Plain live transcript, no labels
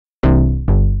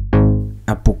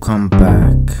Apple come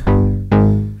back.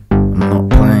 I'm not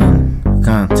playing, I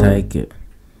can't take it.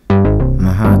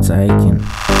 My heart's aching.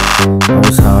 I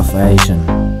was half Asian.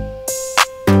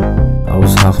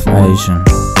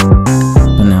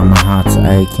 But now my heart's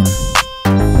aching.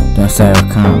 Don't say I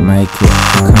can't make it,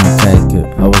 I can't take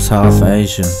it. I was half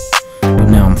Asian, but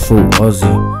now I'm full Aussie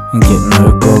and get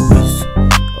no gobbies.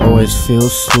 Always feel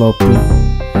sloppy,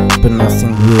 but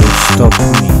nothing will stop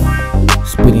me.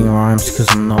 Spitting rhymes cause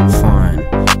I'm not fine.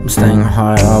 I'm staying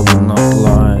high, I will not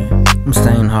lie. I'm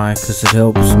staying high cause it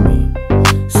helps me.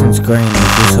 Since green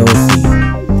it was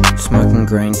healthy. Smoking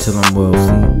green till I'm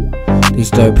wealthy.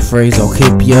 These dope frees I'll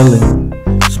keep yelling.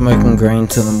 Smoking green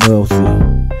till I'm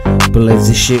wealthy. Believe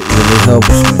this shit really helps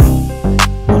me.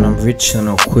 When I'm rich then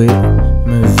I'll quit.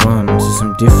 Move on to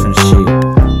some different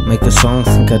shit. Make a song,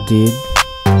 think I did.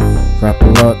 Rap a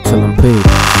lot till I'm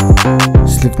peaked.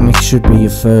 Slick mix should be your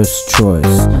first choice.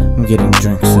 I'm getting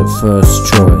drinks at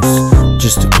first choice.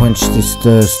 Just to quench this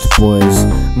thirst, boys.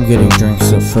 I'm getting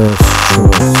drinks at first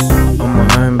choice. On my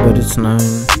own, but it's known.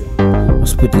 I'll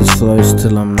spit these flows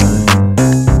till I'm known.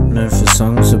 Known for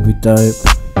songs that be dope.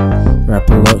 Rap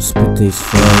a lot, spit these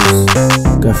flows.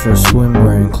 Go for a swim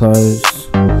wearing clothes.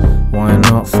 Why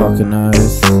not, fucking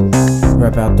oath.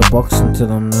 Rap out the box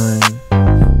until I'm known.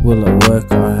 Will it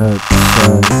work? I hope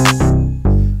so.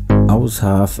 I was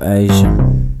half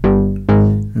Asian.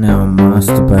 Now I'm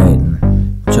masturbating.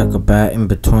 Chuck a bat in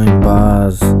between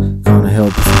bars. Gonna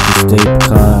help with this deep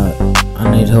cut.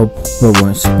 I need help but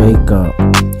won't speak up.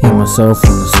 Hear myself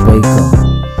on the speaker.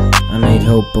 I need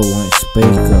help but won't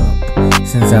speak up.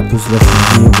 Since Apple's left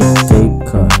me here with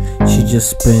deep cut. She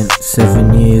just spent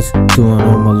 7 years doing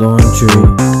all my laundry.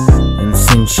 And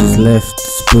since she's left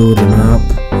it's building up.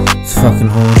 It's fucking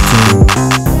haunting.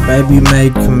 Baby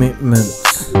made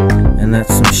commitments, and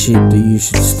that's some shit that you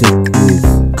should stick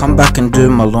with. Come back and do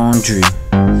my laundry,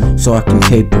 so I can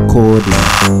keep recording.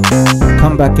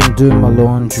 Come back and do my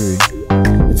laundry.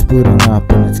 It's building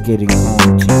up and it's getting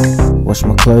haunting. Wash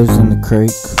my clothes in the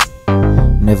creek.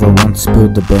 Never once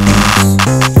spilled the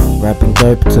beans. Rapping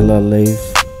dope till I leave.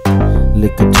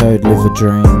 Lick a toad, live a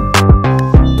dream.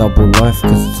 Double life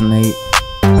cause it's neat.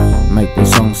 Make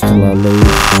these songs till I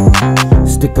leave.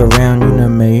 Stick around, you know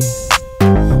me.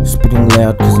 Spitting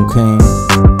loud cause I'm keen.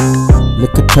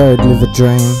 Lick a toad, live a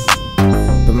dream.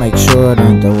 But make sure it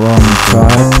ain't the wrong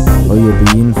type, or you'll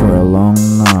be in for a long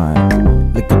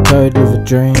night. Lick a toad, live a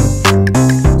dream.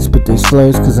 Spit these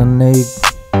flows cause I need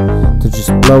to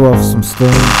just blow off some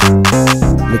steam.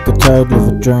 Lick a toad, live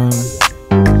a dream.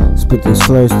 Spit these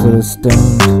flows till it's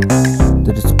steamed.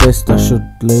 That it's best I should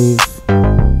leave.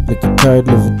 Lick a toad,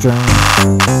 live a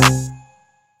dream.